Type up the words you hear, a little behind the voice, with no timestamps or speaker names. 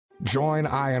Join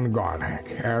Ian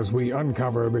Garlic as we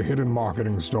uncover the hidden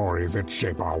marketing stories that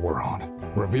shape our world,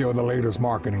 reveal the latest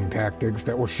marketing tactics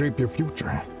that will shape your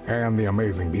future, and the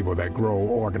amazing people that grow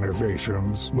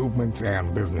organizations, movements,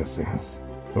 and businesses.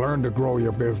 Learn to grow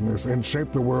your business and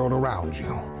shape the world around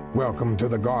you. Welcome to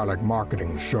the Garlic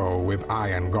Marketing Show with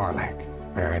Ian Garlic.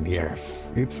 And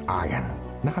yes, it's Ian,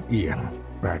 not Ian.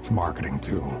 That's marketing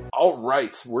too. All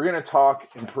right, we're going to talk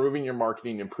improving your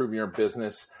marketing, improving your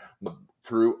business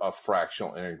through a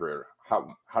fractional integrator.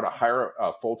 How to hire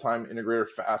a full-time integrator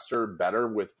faster, better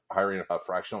with hiring a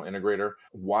fractional integrator.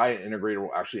 Why an integrator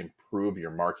will actually improve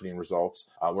your marketing results.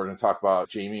 We're going to talk about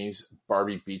Jamie's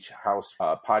Barbie Beach House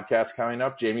podcast coming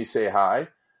up. Jamie, say hi.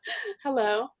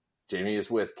 Hello. Jamie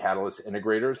is with Catalyst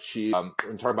Integrators. We're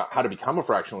going to talk about how to become a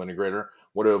fractional integrator,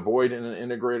 what to avoid in an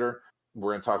integrator.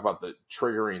 We're going to talk about the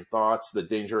triggering thoughts, the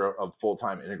danger of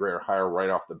full-time integrator hire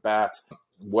right off the bat,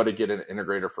 what to get an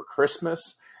integrator for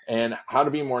Christmas, and how to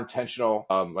be more intentional.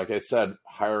 Like I said,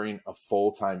 hiring a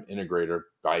full-time integrator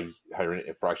by hiring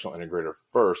a fractional integrator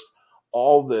first.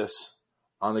 All this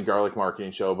on the Garlic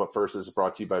Marketing Show. But first, this is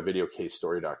brought to you by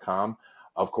videocasestory.com.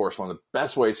 Of course, one of the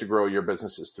best ways to grow your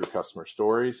business is through customer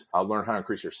stories. Learn how to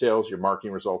increase your sales, your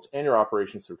marketing results, and your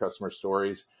operations through customer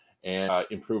stories, and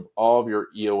improve all of your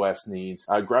EOS needs.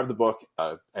 Grab the book,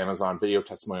 Amazon Video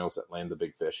Testimonials That Land the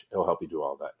Big Fish. It'll help you do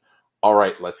all that. All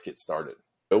right, let's get started.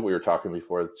 We were talking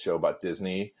before the show about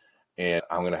Disney, and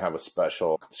I'm going to have a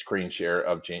special screen share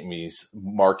of Jamie's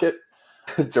market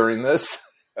during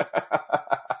this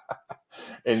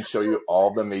and show you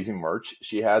all the amazing merch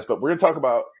she has. But we're going to talk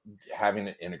about having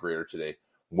an integrator today.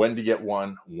 When to get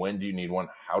one, when do you need one,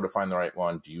 how to find the right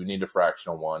one, do you need a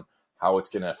fractional one, how it's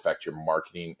going to affect your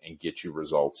marketing and get you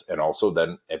results. And also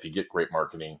then if you get great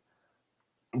marketing,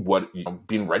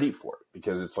 being ready for it,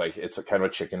 because it's a kind of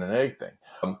a chicken and egg thing.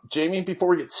 Jamie, before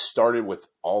we get started with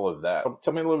all of that,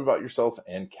 tell me a little bit about yourself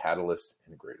and Catalyst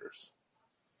Integrators.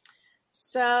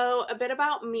 So a bit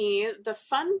about me. The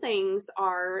fun things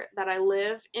are that I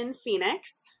live in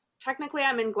Phoenix. Technically,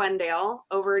 I'm in Glendale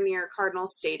over near Cardinal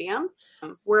Stadium.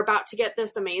 We're about to get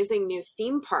this amazing new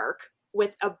theme park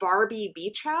with a Barbie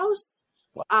beach house.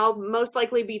 I'll most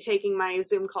likely be taking my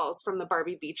Zoom calls from the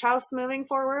Barbie beach house moving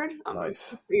forward.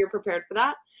 Nice. You're prepared for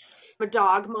that. I'm a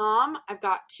dog mom. I've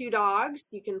got 2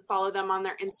 dogs. You can follow them on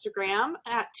their Instagram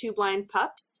at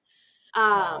 2blindpups.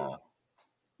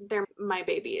 They're my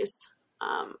babies.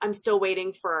 I'm still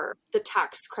waiting for the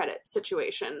tax credit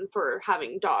situation for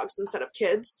having dogs instead of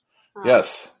kids.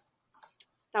 Yes.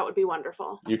 That would be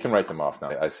wonderful. You can write them off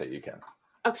now. I say you can.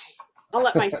 Okay. I'll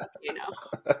let myself know.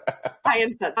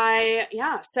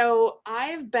 So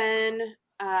I've been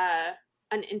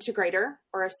an integrator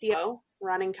or a CEO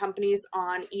running companies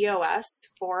on EOS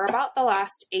for about the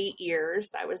last 8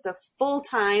 years. I was a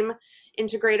full-time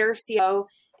integrator CEO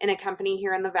in a company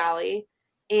here in the Valley,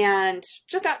 and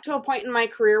just got to a point in my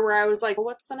career where I was like, well,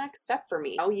 what's the next step for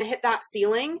me? You hit that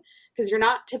ceiling because you're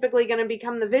not typically going to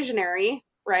become the visionary,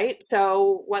 right?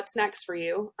 So what's next for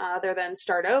you other than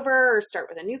start over or start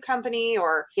with a new company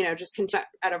or, just continue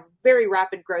at a very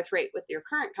rapid growth rate with your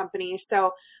current company.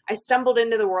 So I stumbled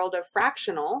into the world of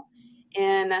fractional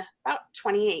in about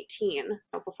 2018,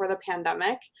 so before the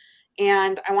pandemic.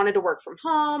 And I wanted to work from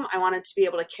home. I wanted to be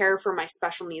able to care for my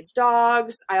special needs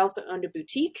dogs. I also owned a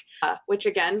boutique, which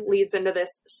again leads into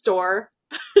this store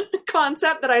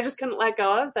concept that I just couldn't let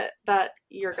go of that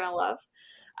you're going to love.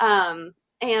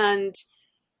 And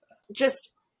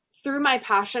just through my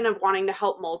passion of wanting to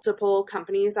help multiple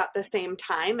companies at the same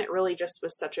time, it really just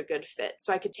was such a good fit.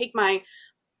 So I could take my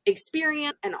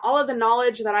experience and all of the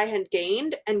knowledge that I had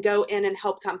gained and go in and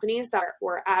help companies that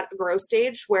were at a growth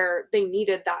stage where they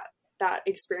needed that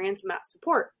experience and that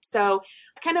support. So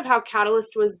it's kind of how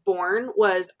Catalyst was born.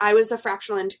 I was a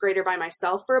fractional integrator by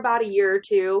myself for about a year or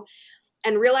two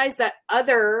and realized that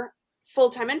other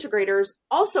full-time integrators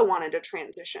also wanted to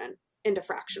transition into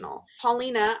fractional.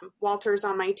 Paulina Walters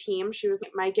on my team, she was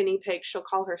my guinea pig, she'll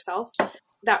call herself,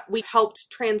 that we helped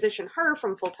transition her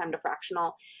from full-time to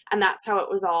fractional. And that's how it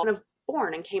was all kind of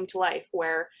born and came to life,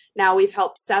 where now we've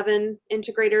helped 7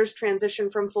 integrators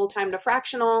transition from full-time to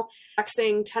fractional,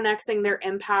 10xing their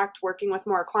impact, working with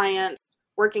more clients,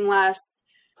 working less,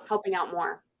 helping out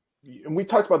more. And we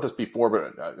talked about this before,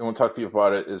 but I want to talk to you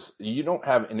about it, is you don't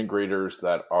have integrators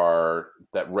that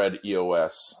read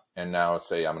EOS and now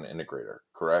say I'm an integrator,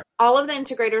 correct? All of the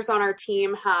integrators on our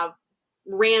team have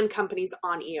ran companies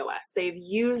on EOS. They've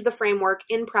used the framework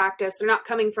in practice. They're not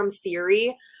coming from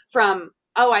theory,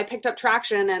 I picked up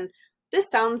traction and this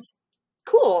sounds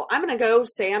cool. I'm going to go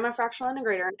say I'm a fractional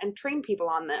integrator and train people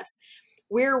on this.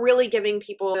 we're really giving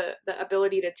people the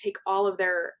ability to take all of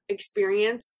their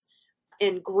experience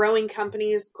in growing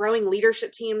companies, growing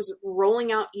leadership teams,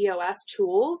 rolling out EOS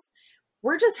tools.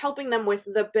 We're just helping them with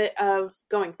the bit of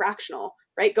going fractional,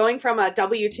 right? Going from a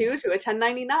W-2 to a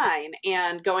 1099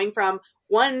 and going from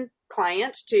one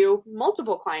client to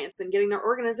multiple clients and getting their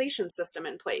organization system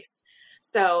in place.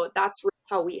 So that's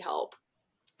how we help.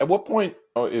 At what point,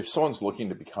 if someone's looking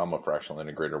to become a fractional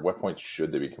integrator, what point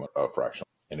should they become a fractional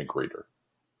integrator?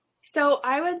 So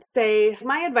I would say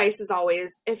my advice is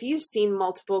always, if you've seen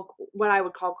multiple, what I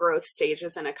would call growth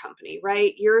stages in a company,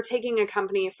 right? You're taking a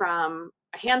company from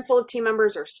a handful of team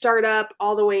members or startup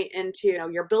all the way into,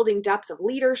 you're building depth of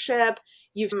leadership.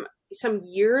 You've some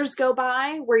years go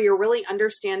by where you're really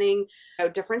understanding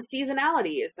different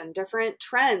seasonalities and different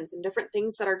trends and different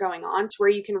things that are going on to where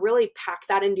you can really pack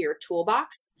that into your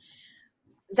toolbox.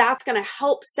 That's going to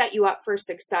help set you up for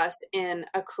success in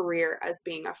a career as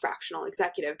being a fractional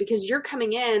executive, because you're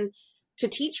coming in to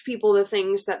teach people the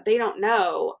things that they don't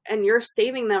know, and you're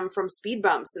saving them from speed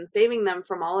bumps and saving them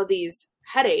from all of these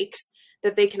headaches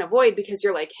that they can avoid because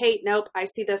you're like, hey, nope, I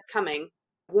see this coming,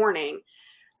 warning.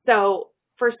 So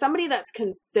for somebody that's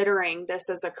considering this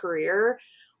as a career,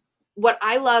 what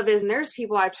I love is, and there's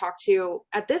people I've talked to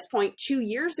at this point 2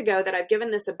 years ago that I've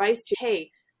given this advice to,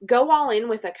 hey, go all in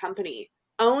with a company.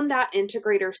 Own that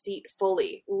integrator seat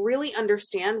fully, really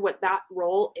understand what that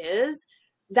role is.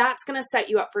 That's going to set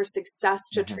you up for success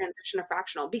to transition to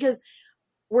fractional, because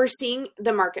we're seeing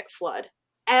the market flood.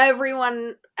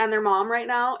 Everyone and their mom right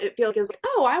now, it feels like,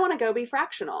 oh, I want to go be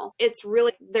fractional. It's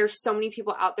really, there's so many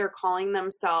people out there calling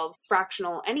themselves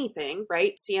fractional anything,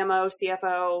 right? CMO,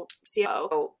 CFO,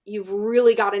 COO. You've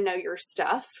really got to know your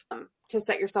stuff to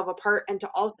set yourself apart, and to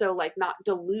also not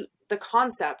dilute the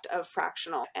concept of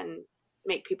fractional and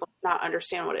make people not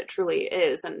understand what it truly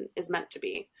is and is meant to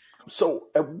be. So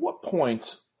at what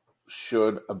point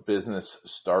should a business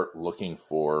start looking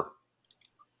for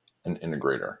an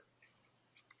integrator?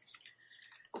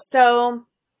 So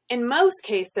in most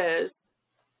cases,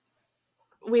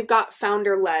 we've got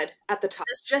founder-led at the top.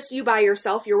 It's just you by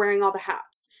yourself. You're wearing all the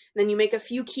hats. Then you make a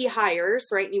few key hires,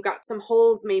 right? And you've got some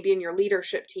holes maybe in your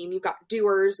leadership team. You've got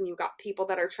doers and you've got people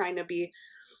that are trying to be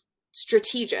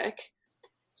strategic.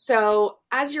 So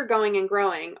as you're going and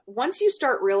growing, once you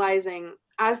start realizing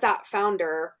as that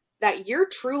founder that you're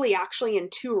truly actually in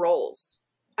two roles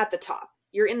at the top,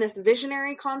 you're in this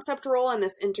visionary concept role and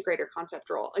this integrator concept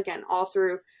role, again, all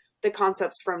through the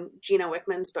concepts from Gino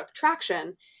Wickman's book,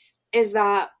 Traction, is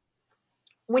that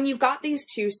when you've got these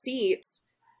two seats,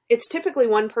 it's typically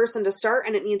one person to start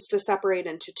and it needs to separate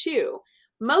into two.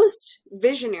 Most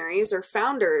visionaries or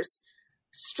founders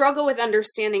struggle with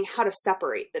understanding how to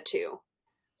separate the two.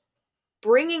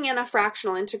 Bringing in a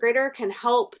fractional integrator can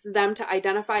help them to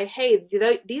identify, hey,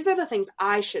 these are the things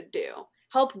I should do.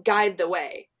 Help guide the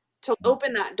way to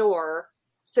open that door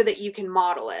so that you can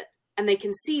model it and they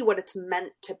can see what it's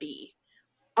meant to be.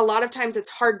 A lot of times it's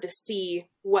hard to see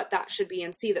what that should be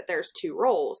and see that there's two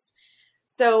roles.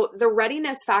 So the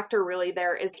readiness factor really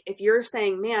there is, if you're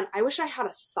saying, man, I wish I had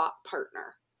a thought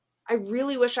partner. I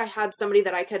really wish I had somebody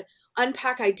that I could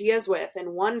unpack ideas with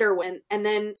and wonder when, and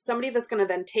then somebody that's going to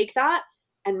then take that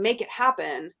and make it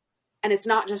happen. And it's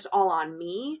not just all on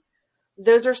me.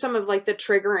 Those are some of the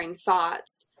triggering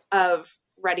thoughts of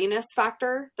readiness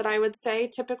factor that I would say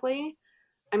typically.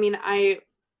 I mean,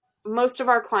 most of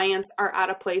our clients are at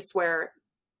a place where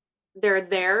they're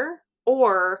there,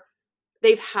 or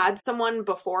they've had someone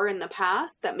before in the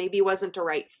past that maybe wasn't a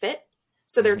right fit.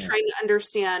 So they're trying to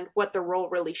understand what the role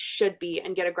really should be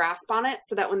and get a grasp on it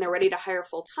so that when they're ready to hire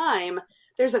full time,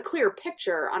 there's a clear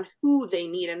picture on who they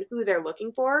need and who they're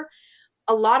looking for.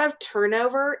 A lot of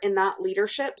turnover in that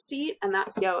leadership seat and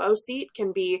that COO seat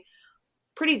can be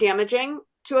pretty damaging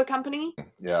to a company.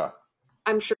 Yeah.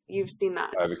 I'm sure you've seen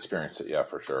that. I've experienced it. Yeah,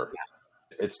 for sure.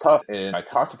 Yeah. It's tough. And I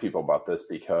talk to people about this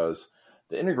because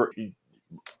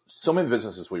so many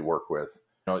businesses we work with,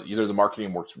 either the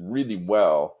marketing works really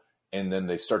well and then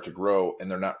they start to grow and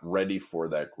they're not ready for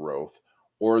that growth,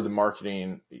 or the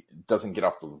marketing doesn't get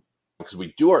off because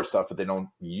we do our stuff, but they don't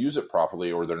use it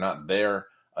properly, or they're not there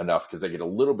enough because they get a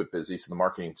little bit busy. So the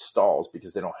marketing stalls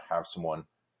because they don't have someone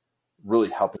really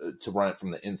helping to run it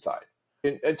from the inside.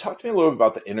 And talk to me a little bit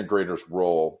about the integrator's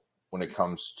role when it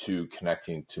comes to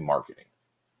connecting to marketing.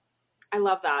 I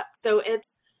love that. So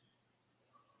it's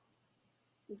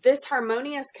this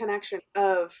harmonious connection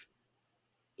of,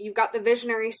 you've got the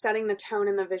visionary setting the tone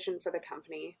and the vision for the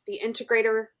company, the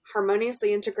integrator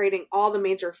harmoniously integrating all the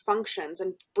major functions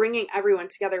and bringing everyone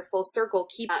together full circle,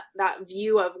 keep that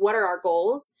view of what are our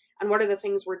goals and what are the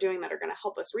things we're doing that are going to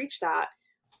help us reach that.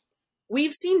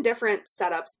 we've seen different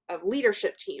setups of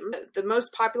leadership team. The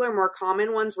most popular, more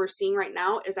common ones we're seeing right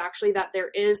now is actually that there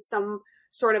is some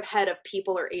sort of head of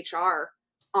people or HR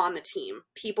on the team.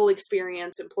 People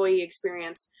experience, employee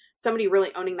experience, somebody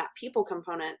really owning that people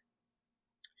component.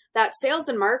 That sales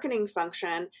and marketing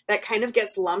function that kind of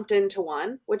gets lumped into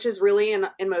one, which is really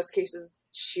in most cases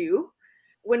two.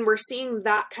 When we're seeing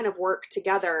that kind of work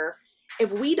together,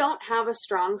 if we don't have a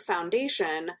strong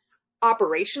foundation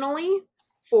operationally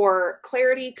for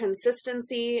clarity,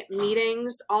 consistency,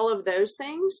 meetings, all of those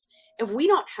things, if we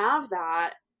don't have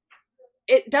that,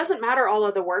 it doesn't matter all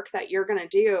of the work that you're going to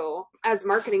do as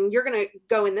marketing. You're going to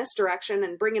go in this direction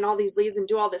and bring in all these leads and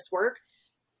do all this work.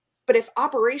 But if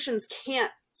operations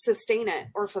can't sustain it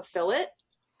or fulfill it,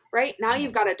 right now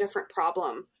you've got a different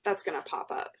problem that's going to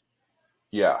pop up.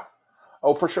 Yeah.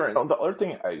 Oh, for sure. And the other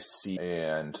thing I see,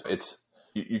 and it's,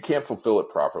 you can't fulfill it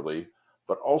properly,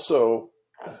 but also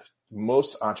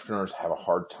most entrepreneurs have a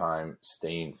hard time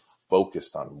staying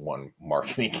focused on one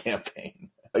marketing campaign.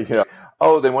 They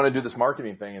want to do this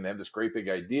marketing thing and they have this great big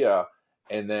idea.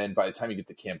 And then by the time you get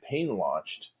the campaign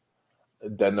launched,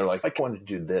 then they're like, I want to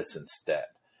do this instead.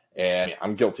 And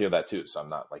I'm guilty of that too. So I'm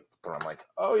not like, I'm like,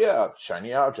 oh yeah,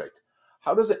 shiny object.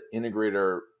 How does an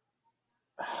integrator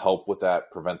help with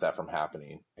that, prevent that from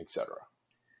happening, etc.?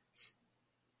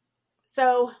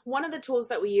 So one of the tools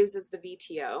that we use is the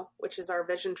VTO, which is our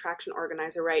vision traction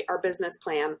organizer, right? Our business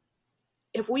plan.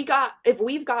 If we've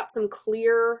got some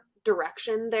clear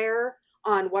direction there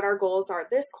on what our goals are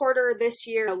this quarter, this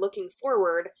year, looking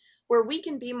forward, where we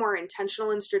can be more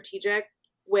intentional and strategic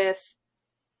with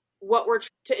what we're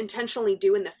to intentionally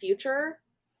do in the future,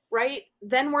 right?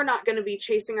 Then we're not going to be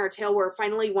chasing our tail where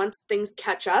finally once things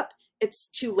catch up, it's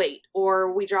too late,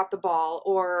 or we drop the ball,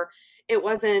 or it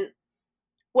wasn't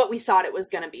what we thought it was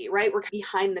going to be, right? We're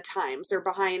behind the times or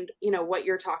behind, what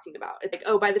you're talking about. It's like,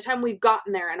 oh, by the time we've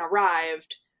gotten there and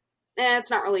arrived,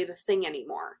 it's not really the thing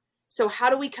anymore. So how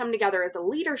do we come together as a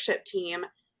leadership team,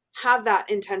 have that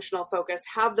intentional focus,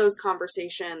 have those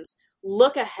conversations,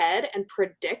 look ahead and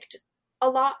predict a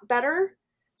lot better,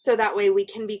 so that way we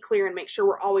can be clear and make sure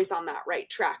we're always on that right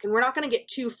track. And we're not going to get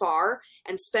too far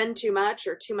and spend too much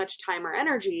time or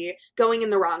energy going in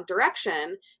the wrong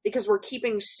direction, because we're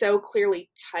keeping so clearly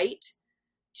tight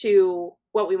to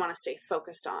what we want to stay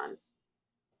focused on.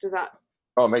 Does that?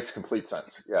 Oh, it makes complete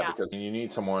sense. Yeah. Because you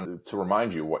need someone to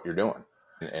remind you what you're doing.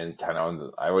 And kind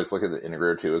of, I always look at the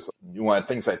integrator too. Is one of the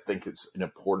things I think is an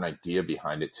important idea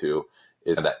behind it too,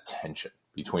 is that tension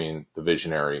between the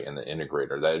visionary and the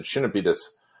integrator. That it shouldn't be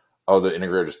this, oh, the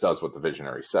integrator just does what the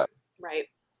visionary said. Right.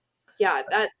 Yeah.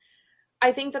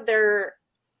 I think that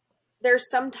there's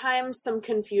sometimes some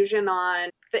confusion on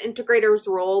the integrator's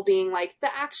role being like the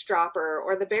axe dropper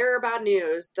or the bearer of bad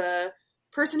news, the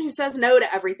person who says no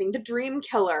to everything, the dream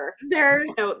killer.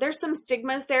 There's some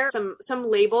stigmas there, some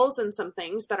labels and some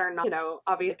things that are not,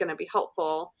 obviously going to be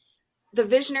helpful. The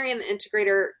visionary and the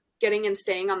integrator getting and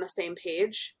staying on the same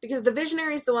page, because the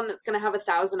visionary is the one that's going to have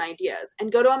 1,000 ideas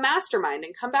and go to a mastermind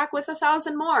and come back with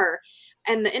 1,000 more.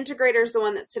 And the integrator is the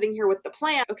one that's sitting here with the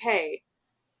plan. Okay,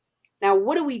 now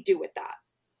what do we do with that?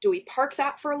 Do we park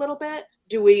that for a little bit?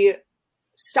 Do we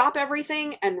stop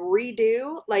everything and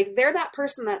redo? Like, they're that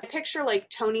person that picture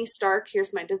like Tony Stark.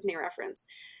 Here's my Disney reference.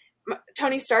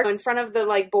 Tony Stark in front of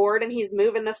the board, and he's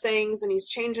moving the things and he's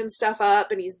changing stuff up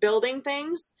and he's building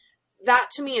things. That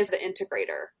to me is the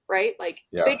integrator, right?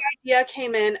 Big idea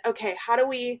came in. Okay, how do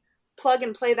we plug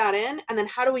and play that in? And then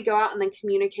how do we go out and then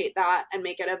communicate that and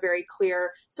make it a very clear,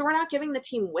 so we're not giving the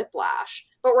team whiplash,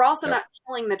 but we're also not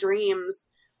killing the dreams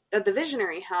that the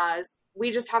visionary has. We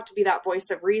just have to be that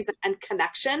voice of reason and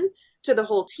connection to the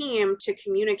whole team to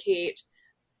communicate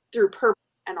through purpose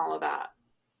and all of that.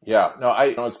 Yeah, no,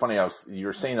 I know it's funny. You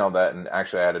were saying all that, and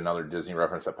actually I had another Disney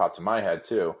reference that popped to my head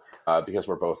too, because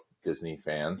we're both Disney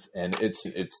fans, and it's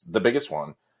the biggest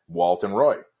one, Walt and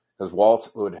Roy. Because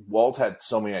Walt had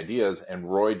so many ideas, and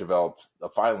Roy developed a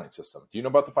filing system. Do you know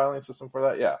about the filing system for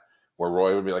that? Yeah, where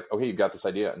Roy would be like, okay, you've got this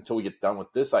idea. Until we get done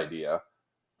with this idea,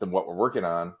 then what we're working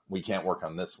on, we can't work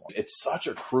on this one. It's such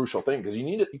a crucial thing, because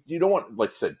you don't want,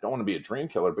 like you said, don't want to be a dream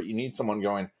killer, but you need someone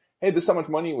going, hey, this is how much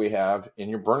money we have,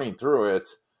 and you're burning through it.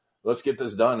 Let's get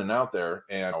this done and out there.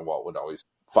 And Walt would always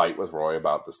fight with Roy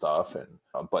about the stuff,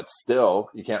 but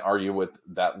still, you can't argue with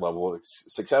that level of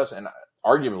success. And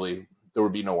arguably, there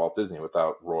would be no Walt Disney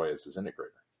without Roy as his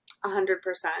integrator. 100%.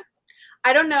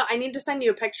 I don't know. I need to send you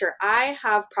a picture. I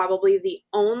have probably the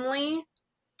only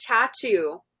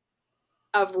tattoo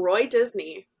of Roy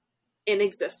Disney in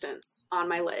existence on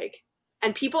my leg.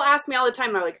 And people ask me all the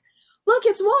time, they're like, look,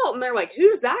 it's Walt. And they're like,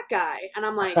 who's that guy? And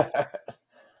I'm like,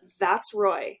 that's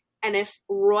Roy. And if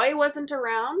Roy wasn't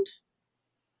around,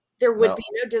 there would be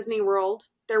no Disney World.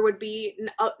 There would be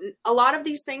a lot of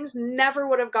these things never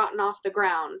would have gotten off the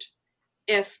ground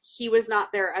if he was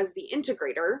not there as the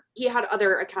integrator. He had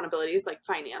other accountabilities like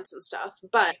finance and stuff,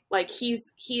 but like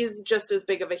he's just as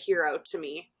big of a hero to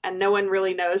me, and no one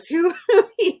really knows who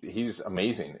He's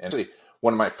amazing. And actually,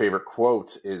 one of my favorite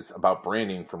quotes is about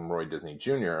branding from Roy Disney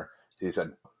Jr. He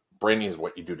said, "Branding is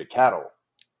what you do to cattle,"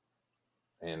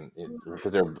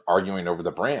 because they're arguing over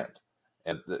the brand.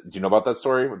 And do you know about that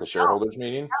story with the shareholders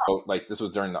meeting? So, like, this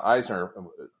was during the Eisner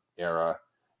era.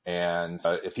 And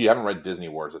if you haven't read Disney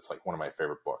Wars, it's like one of my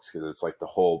favorite books because it's like the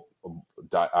whole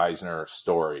Eisner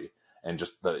story and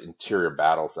just the interior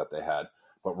battles that they had.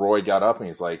 But Roy got up and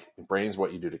he's like, "Branding's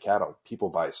what you do to cattle. People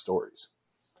buy stories."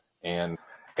 And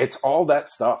it's all that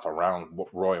stuff around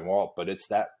Roy and Walt, but it's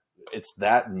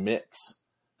that mix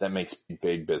that makes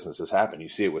big businesses happen. You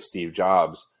see it with Steve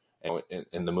Jobs and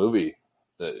in the movie.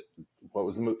 What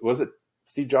was the movie? Was it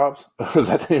Steve Jobs? Was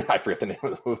that the name? I forget the name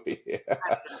of the movie.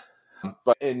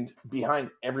 But behind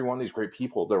every one of these great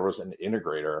people, there was an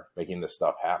integrator making this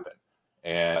stuff happen.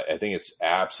 And I think it's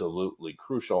absolutely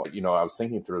crucial. You know, I was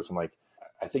thinking through this. I'm like,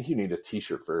 I think you need a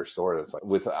t-shirt for your store that's like,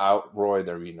 without Roy,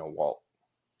 there'd be no Walt.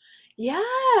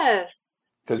 Yes.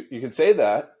 Because you can say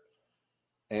that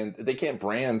and they can't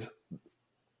brand.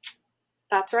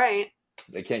 That's right.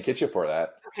 They can't get you for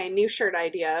that. Okay, new shirt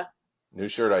idea. New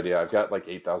shirt idea. I've got like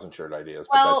 8,000 shirt ideas,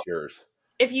 but that's yours.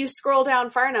 If you scroll down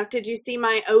far enough, did you see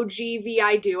my OG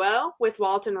VI duo with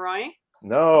Walt and Roy?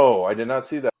 No, I did not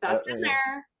see that. That's in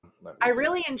there. I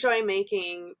really enjoy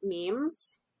making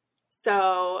memes.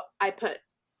 So I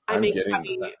make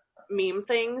funny meme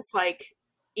things like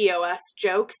EOS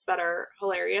jokes that are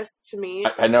hilarious to me.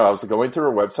 I know. I was going through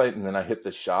her website and then I hit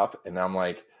the shop and I'm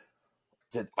like,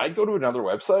 did I go to another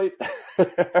website?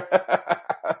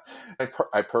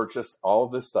 I purchased all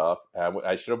of this stuff.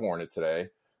 I should have worn it today.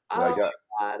 Oh my God.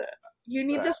 You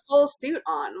need the full suit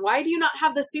on. Why do you not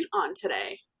have the suit on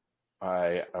today?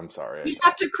 I'm sorry. You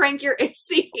have to crank your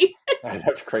AC. I'd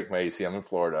have to crank my AC. I'm in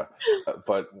Florida.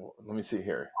 But let me see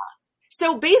here.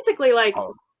 So basically, like...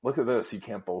 Oh, look at this. You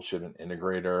can't bullshit an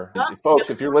integrator. Folks,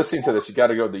 if you're listening to this, you got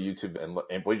to go to the YouTube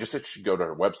and we just should go to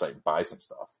her website and buy some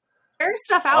stuff. There's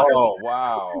stuff out there. Oh,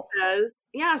 wow.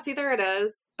 Yeah, see, there it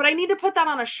is. But I need to put that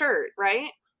on a shirt, right?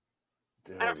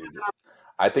 Dude,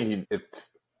 I think if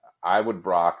I would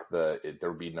rock there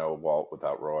would be no Walt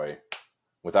without Roy.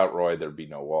 Without Roy, there'd be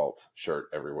no Walt shirt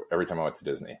every time I went to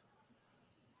Disney.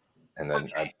 And then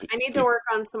I need to work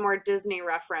on some more Disney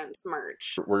reference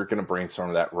merch. We're going to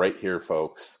brainstorm that right here,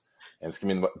 folks. And it's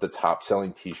going to be the top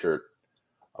selling t-shirt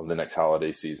of the next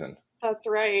holiday season. That's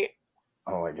right.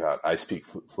 Oh my God. I speak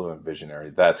fluent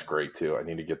visionary. That's great too. I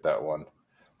need to get that one.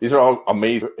 These are all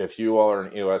amazing. If you all are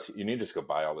an EOS, you need to just go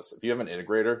buy all this. If you have an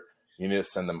integrator, you need to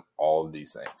send them all of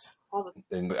these things.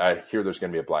 And I hear there's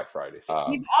going to be a Black Friday.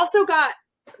 You've also got,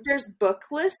 there's book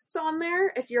lists on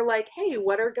there. If you're like, hey,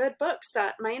 what are good books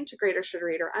that my integrator should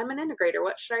read? Or I'm an integrator,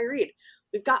 what should I read?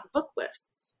 We've got book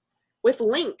lists with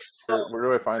links. Where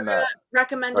do I find that?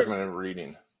 Recommended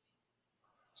reading.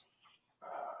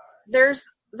 There's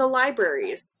the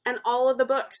libraries and all of the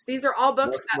books. These are all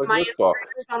books that my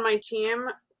integrators on my team.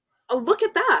 Oh, look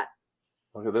at that.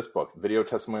 Look at this book, Video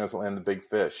Testimonials Land the Big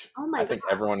Fish. Oh my God. I think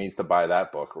everyone needs to buy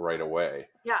that book right away.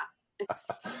 Yeah.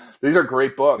 These are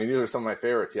great books. I mean, these are some of my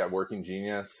favorites. Yeah, Working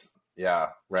Genius. Yeah,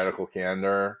 Radical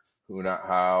Candor. Who Not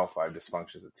How. 5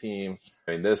 Dysfunctions of Team.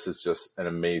 I mean, this is just an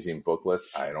amazing book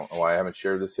list. I don't know why I haven't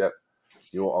shared this yet.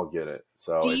 You will all get it.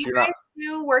 So, do you guys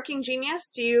do Working Genius?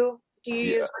 Do you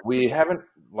use? We haven't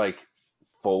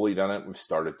fully done it. We've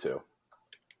started to.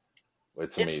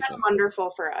 It's amazing. It's been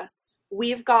wonderful for us.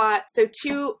 We've got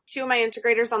two of my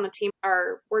integrators on the team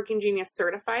are Working Genius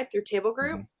certified through Table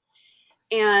Group,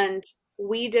 and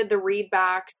we did the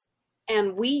readbacks,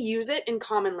 and we use it in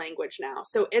common language now.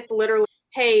 So it's literally,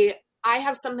 hey, I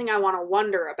have something I want to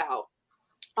wonder about.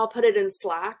 I'll put it in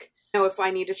Slack. If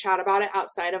I need to chat about it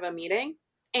outside of a meeting,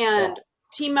 and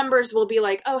team members will be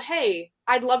like, oh, hey,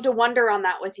 I'd love to wonder on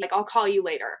that with you. Like, I'll call you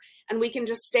later. And we can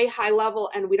just stay high level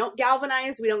and we don't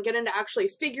galvanize. We don't get into actually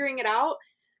figuring it out.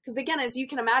 Because again, as you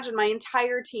can imagine, my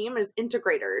entire team is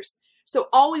integrators. So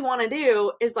all we want to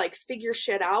do is figure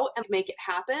shit out and make it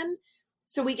happen.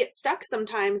 So we get stuck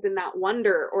sometimes in that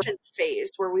wonder or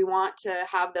phase where we want to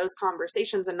have those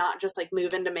conversations and not just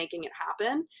move into making it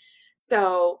happen.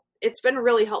 So it's been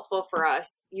really helpful for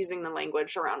us using the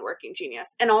language around Working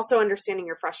Genius and also understanding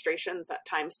your frustrations at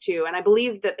times too. And I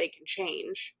believe that they can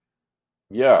change.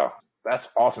 Yeah,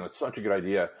 that's awesome. It's such a good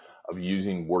idea of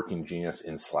using Working Genius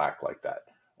in Slack like that.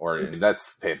 That's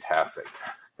fantastic.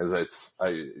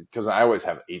 because I always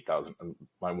have 8,000.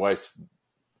 My wife's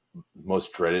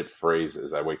most dreaded phrase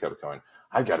is I wake up going,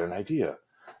 I got an idea.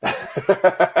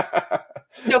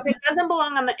 So if it doesn't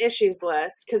belong on the issues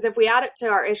list, because if we add it to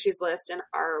our issues list in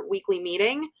our weekly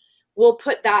meeting, we'll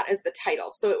put that as the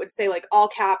title. So it would say like all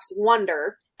caps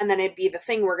wonder, and then it'd be the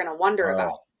thing we're going to wonder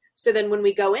about. So then when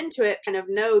we go into it, kind of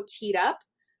know teed up,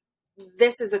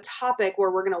 this is a topic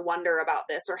where we're going to wonder about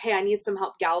this, or, hey, I need some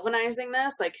help galvanizing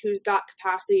this. Like who's got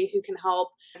capacity, who can help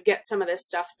get some of this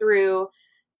stuff through.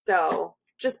 So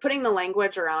just putting the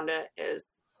language around it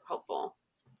is helpful.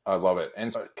 I love it.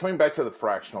 And coming back to the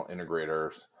fractional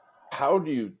integrators, how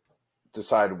do you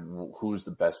decide who's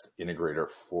the best integrator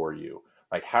for you?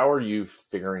 Like, how are you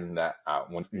figuring that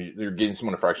out when you're getting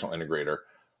someone a fractional integrator?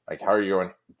 Like, how are you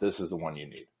going, this is the one you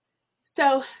need?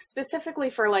 So specifically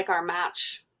for like our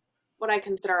match, what I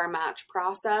consider our match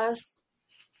process,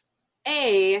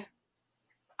 I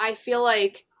feel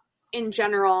like in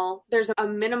general, there's a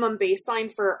minimum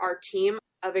baseline for our team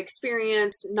of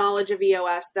experience, knowledge of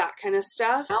EOS, that kind of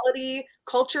stuff, personality,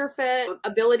 culture fit,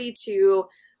 ability to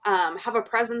have a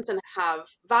presence and have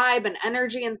vibe and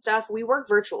energy and stuff. We work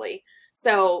virtually.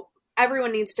 So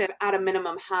everyone needs to, at a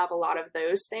minimum, have a lot of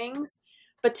those things.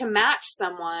 But to match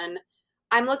someone,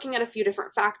 I'm looking at a few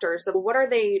different factors of what are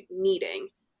they needing?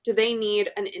 Do they need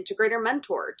an integrator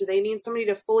mentor? Do they need somebody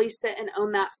to fully sit and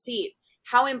own that seat?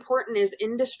 How important is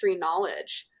industry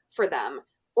knowledge for them?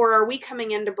 Or are we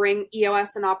coming in to bring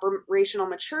EOS and operational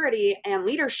maturity and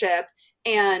leadership,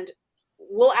 and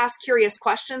we'll ask curious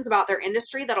questions about their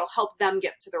industry that'll help them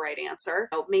get to the right answer?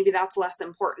 So maybe that's less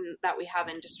important that we have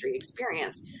industry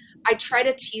experience. I try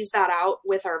to tease that out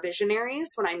with our visionaries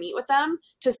when I meet with them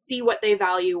to see what they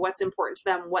value, what's important to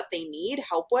them, what they need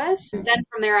help with. And then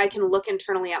from there, I can look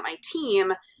internally at my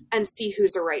team and see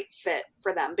who's a right fit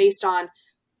for them based on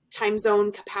time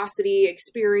zone, capacity,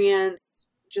 experience,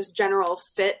 just general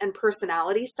fit and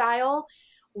personality style.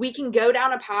 We can go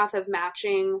down a path of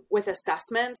matching with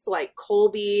assessments like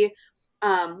Colby.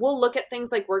 We'll look at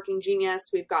things like Working Genius.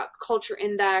 We've got Culture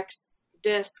Index,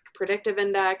 DISC, Predictive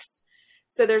Index.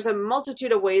 So there's a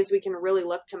multitude of ways we can really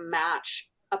look to match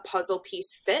a puzzle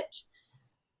piece fit.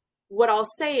 What I'll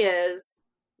say is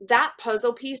that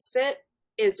puzzle piece fit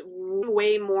is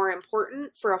way more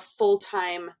important for a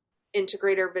full-time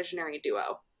integrator visionary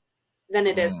duo than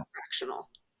it is fractional.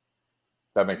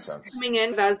 That makes sense. Coming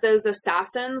in as those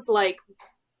assassins, like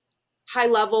high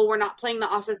level, we're not playing the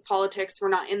office politics. We're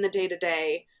not in the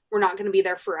day-to-day. We're not going to be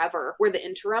there forever. We're the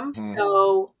interim.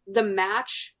 So the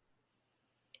match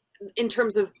in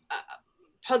terms of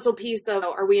puzzle piece of,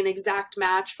 are we an exact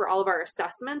match for all of our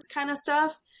assessments kind of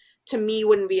stuff, to me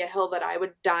wouldn't be a hill that I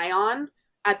would die on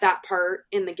at that part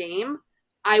in the game.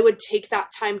 I would take that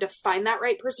time to find that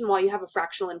right person while you have a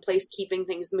fractional in place, keeping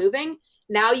things moving.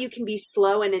 Now you can be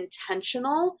slow and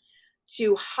intentional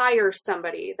to hire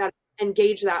somebody that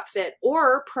engage that fit,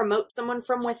 or promote someone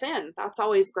from within. That's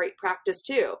always great practice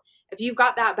too. If you've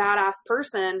got that badass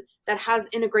person that has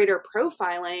integrator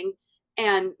profiling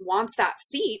and wants that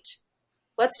seat,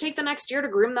 let's take the next year to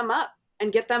groom them up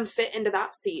and get them fit into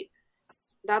that seat.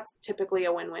 That's typically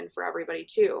a win-win for everybody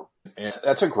too. And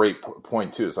that's a great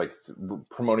point too. It's like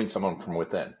promoting someone from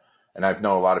within. And I've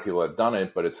known a lot of people have done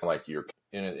it, but it's like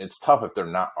it's tough if they're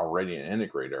not already an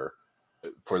integrator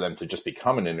for them to just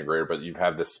become an integrator. But you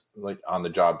have this like on the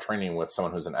job training with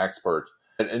someone who's an expert.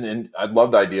 And I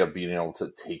love the idea of being able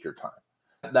to take your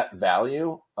time. That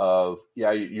value of,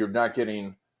 you're not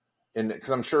getting, and because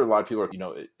I'm sure a lot of people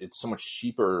are, it's so much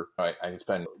cheaper. I can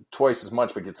spend twice as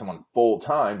much, but get someone full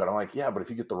time. But I'm like, but if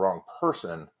you get the wrong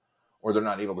person, or they're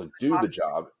not able to do the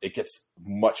job, it gets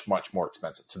much, much more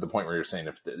expensive, to the point where you're saying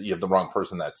if you have the wrong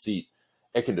person in that seat,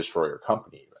 it can destroy your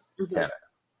company even. Can it?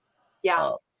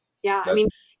 Yeah. I mean,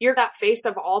 you're that face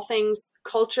of all things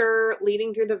culture,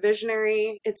 leading through the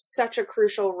visionary. It's such a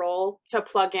crucial role to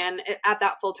plug in at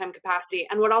that full-time capacity.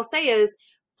 And what I'll say is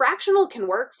fractional can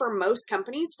work for most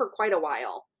companies for quite a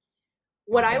while.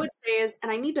 What I would say is,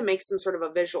 and I need to make some sort of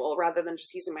a visual rather than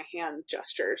just using my hand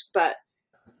gestures, but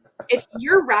if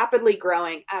you're rapidly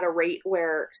growing at a rate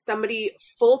where somebody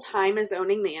full-time is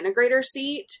owning the integrator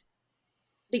seat,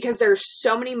 because there's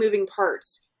so many moving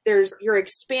parts, you're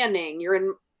expanding, you're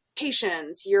in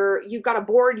patients, you've got a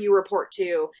board you report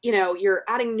to, you're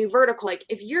adding new vertical. Like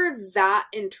if you're that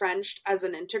entrenched as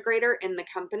an integrator in the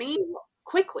company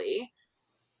quickly,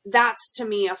 that's to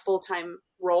me a full-time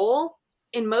role.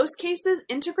 In most cases,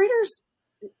 integrators,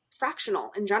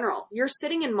 fractional in general, you're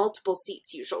sitting in multiple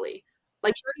seats usually.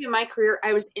 Like early in my career,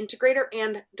 I was integrator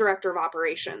and director of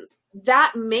operations.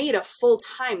 That made a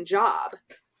full-time job.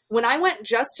 When I went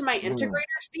just to my integrator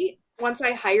seat, once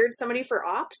I hired somebody for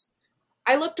ops,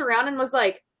 I looked around and was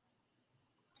like,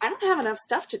 I don't have enough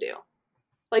stuff to do.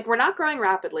 Like, we're not growing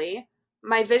rapidly.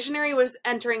 My visionary was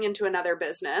entering into another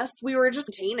business. We were just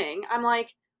maintaining. I'm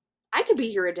like, I could be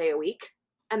here a day a week,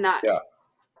 and that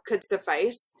could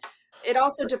suffice. It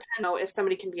also depends if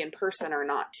somebody can be in person or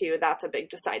not, too. That's a big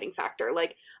deciding factor.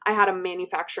 Like, I had a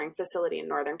manufacturing facility in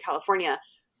Northern California,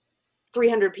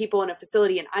 300 people in a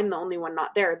facility, and I'm the only one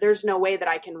not there. There's no way that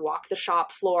I can walk the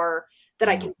shop floor, that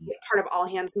I can be part of all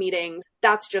hands meetings.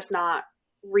 That's just not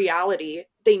reality.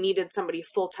 They needed somebody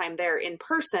full-time there in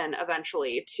person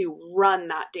eventually to run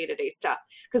that day-to-day stuff.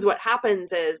 Because what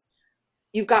happens is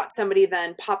you've got somebody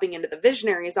then popping into the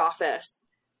visionary's office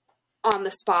on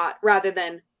the spot rather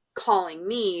than calling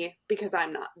me because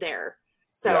I'm not there.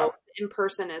 So in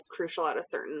person is crucial at a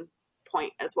certain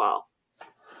point as well.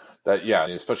 That, yeah,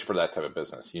 especially for that type of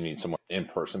business, you need someone in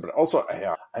person. But also,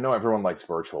 I know everyone likes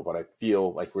virtual, but I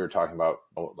feel like we were talking about,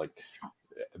 like,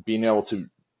 being able to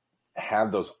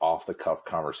have those off-the-cuff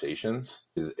conversations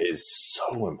is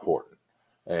so important.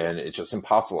 And it's just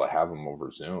impossible to have them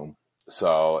over Zoom.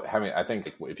 So I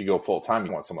think if you go full-time,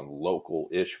 you want someone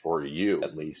local-ish for you,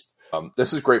 at least.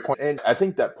 This is a great point. And I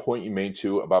think that point you made,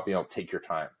 too, about being able to take your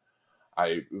time.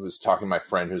 I was talking to my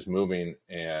friend who's moving,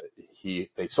 and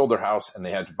they sold their house and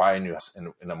they had to buy a new house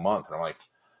in a month. And I'm like,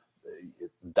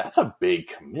 that's a big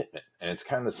commitment. And it's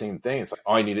kind of the same thing. It's like,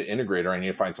 oh, I need an integrator. I need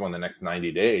to find someone in the next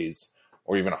 90 days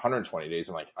or even 120 days.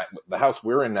 I'm like, the house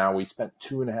we're in now, we spent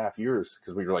 2.5 years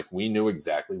because we were like, we knew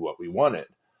exactly what we wanted.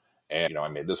 And, I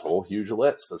made this whole huge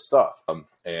list of stuff.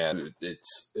 And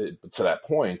to that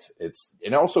point,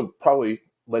 it also probably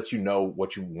lets you know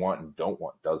what you want and don't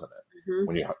want, doesn't it?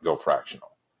 When you go fractional.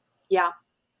 Yeah.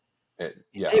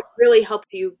 It really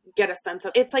helps you get a sense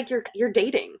of, it's like you're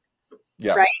dating.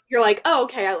 Yeah. Right? You're like, oh,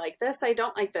 okay, I like this. I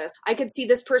don't like this. I could see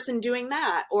this person doing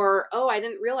that. Or, oh, I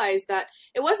didn't realize that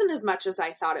it wasn't as much as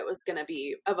I thought it was going to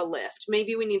be of a lift.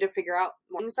 Maybe we need to figure out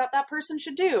things that person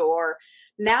should do. Or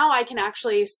now I can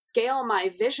actually scale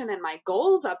my vision and my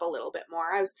goals up a little bit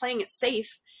more. I was playing it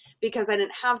safe because I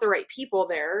didn't have the right people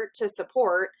there to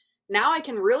support. Now I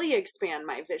can really expand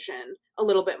my vision a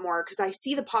little bit more because I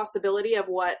see the possibility of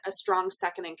what a strong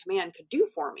second in command could do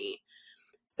for me.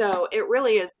 So it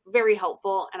really is very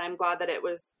helpful. And I'm glad that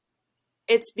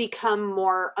it's become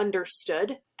more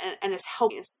understood and is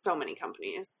helping so many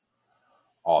companies.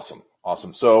 Awesome.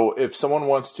 So if someone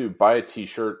wants to buy a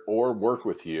t-shirt or work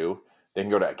with you, they can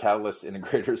go to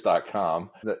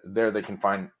catalystintegrators.com. There they can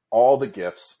find all the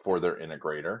gifts for their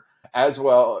integrator. As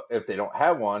well, if they don't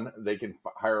have one, they can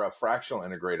hire a fractional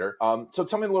integrator. So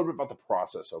tell me a little bit about the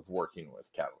process of working with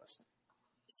Catalyst.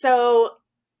 So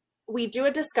we do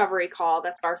a discovery call.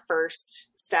 That's our first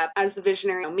step as the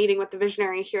visionary, meeting with the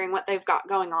visionary, hearing what they've got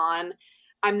going on.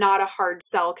 I'm not a hard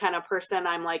sell kind of person.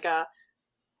 I'm like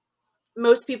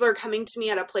most people are coming to me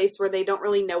at a place where they don't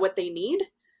really know what they need.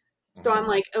 So I'm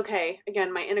like, okay,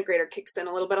 again, my integrator kicks in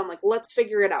a little bit. I'm like, let's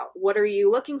figure it out. What are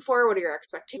you looking for? What are your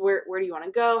expectations? Where do you want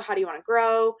to go? How do you want to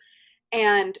grow?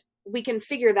 And we can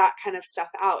figure that kind of stuff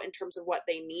out in terms of what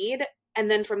they need.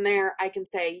 And then from there, I can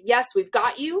say, yes, we've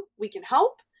got you. We can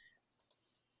help.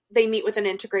 They meet with an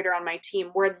integrator on my team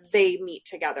where they meet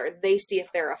together. They see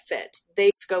if they're a fit.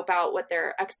 They scope out what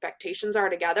their expectations are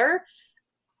together.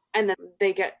 And then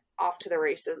they get off to the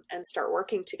races and start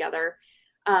working together.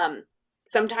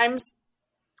 Sometimes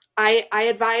I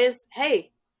advise,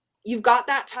 hey, you've got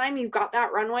that time, you've got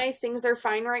that runway, things are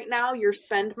fine right now. Your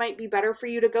spend might be better for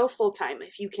you to go full time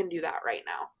if you can do that right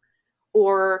now.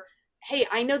 Or, hey,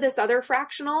 I know this other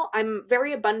fractional. I'm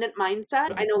very abundant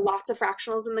mindset. I know lots of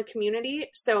fractionals in the community.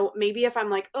 So maybe if I'm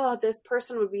like, oh, this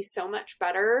person would be so much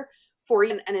better for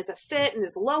you and is a fit and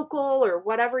is local or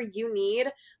whatever you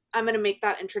need, I'm going to make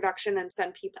that introduction and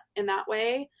send people in that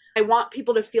way. I want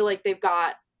people to feel like they've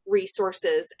got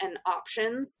resources and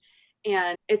options.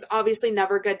 And it's obviously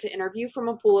never good to interview from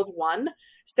a pool of one.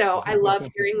 So I love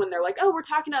hearing when they're like, oh, we're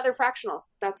talking to other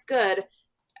fractionals. That's good.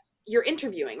 You're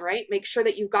interviewing, right? Make sure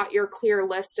that you've got your clear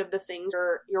list of the things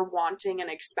you're wanting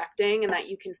and expecting and that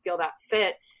you can feel that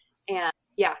fit. And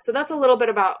yeah, so that's a little bit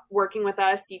about working with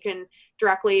us. You can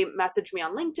directly message me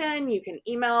on LinkedIn. You can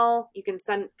email, you can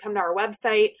come to our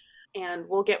website and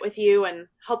we'll get with you and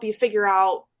help you figure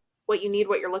out what you need,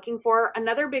 what you're looking for.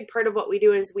 Another big part of what we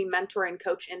do is we mentor and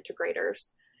coach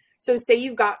integrators. So say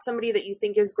you've got somebody that you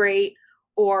think is great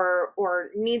or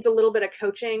needs a little bit of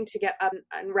coaching to get up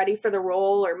and ready for the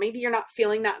role, or maybe you're not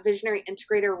feeling that visionary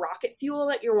integrator rocket fuel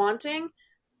that you're wanting.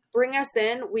 bring us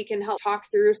in. We can help talk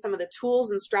through some of the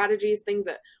tools and strategies, things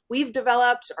that we've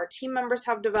developed, our team members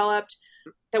have developed,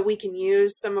 that we can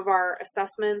use some of our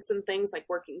assessments and things like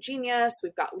Working Genius.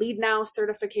 We've got Lead Now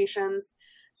certifications.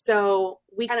 So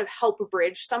we kind of help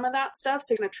bridge some of that stuff.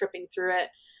 So you're kind of tripping through it.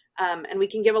 And we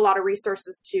can give a lot of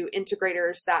resources to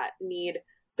integrators that need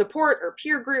support or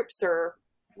peer groups or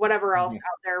whatever else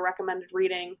out there, recommended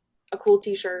reading, a cool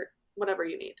t-shirt, whatever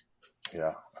you need.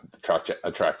 Yeah.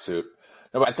 A tracksuit.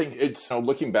 No, but I think it's,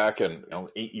 looking back and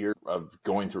 8 years of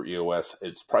going through EOS,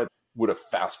 it's probably would have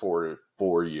fast forwarded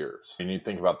 4 years. And you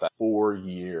think about that, 4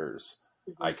 years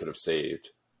I could have saved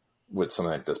with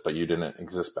something like this, but you didn't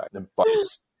exist back then. But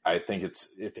I think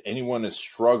it's, if anyone is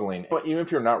struggling, even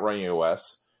if you're not running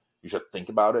EOS, you should think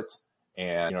about it.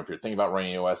 And, if you're thinking about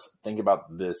running EOS, think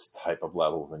about this type of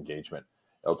level of engagement.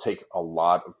 It'll take a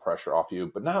lot of pressure off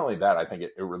you. But not only that, I think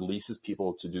it releases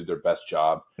people to do their best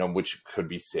job, which could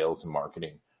be sales and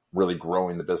marketing, really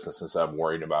growing the business instead of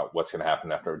worrying about what's going to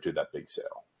happen after I do that big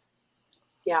sale.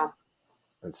 Yeah.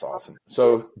 It's awesome.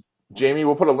 So, Jamie,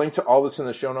 we'll put a link to all this in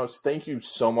the show notes. Thank you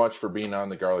so much for being on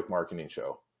the Garlic Marketing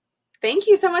Show. Thank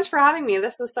you so much for having me.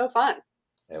 This was so fun.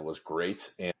 It was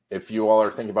great. And if you all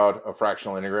are thinking about a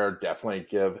fractional integrator, definitely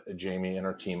give Jamie and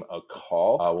her team a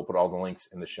call. We'll put all the links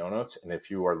in the show notes. And if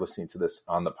you are listening to this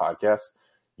on the podcast,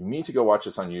 you need to go watch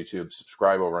us on YouTube,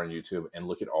 subscribe over on YouTube, and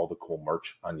look at all the cool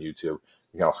merch on YouTube.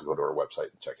 You can also go to our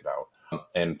website and check it out.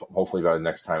 And hopefully by the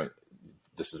next time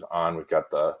this is on, we've got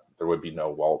There Would Be No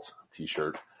Walt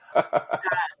t-shirt. I'm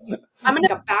going to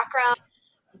have a background.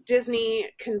 Disney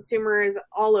consumers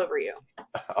all over you.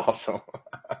 Awesome.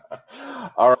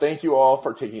 All right. Thank you all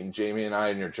for taking Jamie and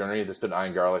I on your journey. This has been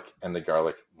Iron Garlic and the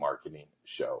Garlic Marketing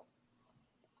Show.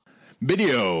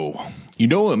 Video.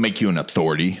 It will make you an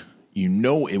authority.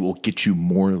 It will get you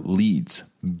more leads,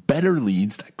 better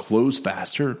leads that close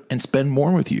faster and spend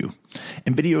more with you.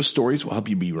 And video stories will help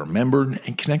you be remembered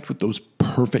and connect with those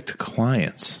perfect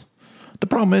clients. The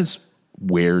problem is,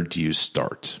 where do you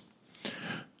start?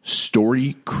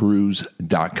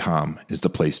 Storycruise.com is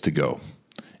the place to go.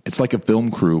 It's like a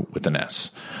film crew with an S.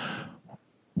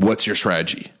 What's your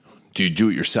strategy? Do you do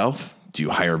it yourself? Do you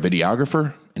hire a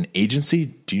videographer, an agency?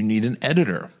 Do you need an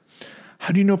editor?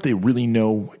 How do you know if they really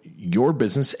know your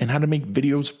business and how to make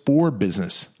videos for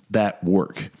business that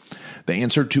work? The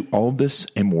answer to all of this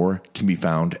and more can be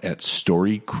found at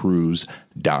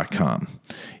storycruise.com.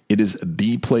 It is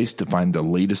the place to find the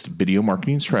latest video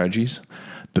marketing strategies,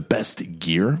 the best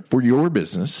gear for your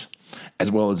business, as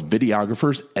well as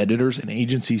videographers, editors, and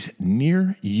agencies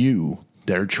near you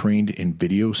that are trained in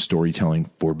video storytelling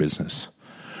for business.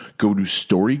 Go to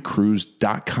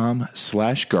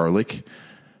storycruise.com/garlic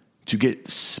to get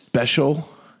special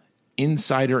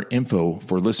insider info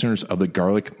for listeners of the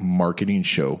Garlic Marketing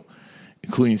Show,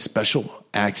 including special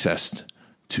access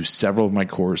to several of my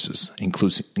courses,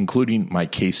 including my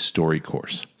case story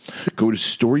course. Go to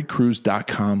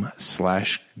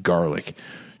storycruise.com/garlic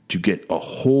to get a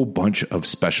whole bunch of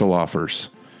special offers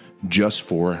just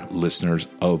for listeners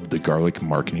of the Garlic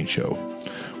Marketing Show.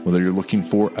 Whether you're looking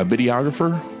for a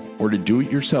videographer or to do it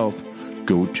yourself,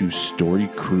 go to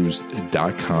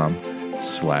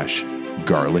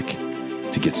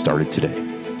storycruise.com/garlic to get started today.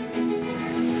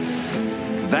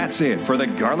 That's it for the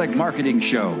Garlic Marketing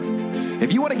Show.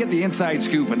 If you want to get the inside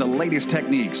scoop and the latest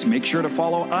techniques, make sure to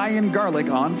follow Iron Garlic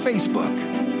on Facebook.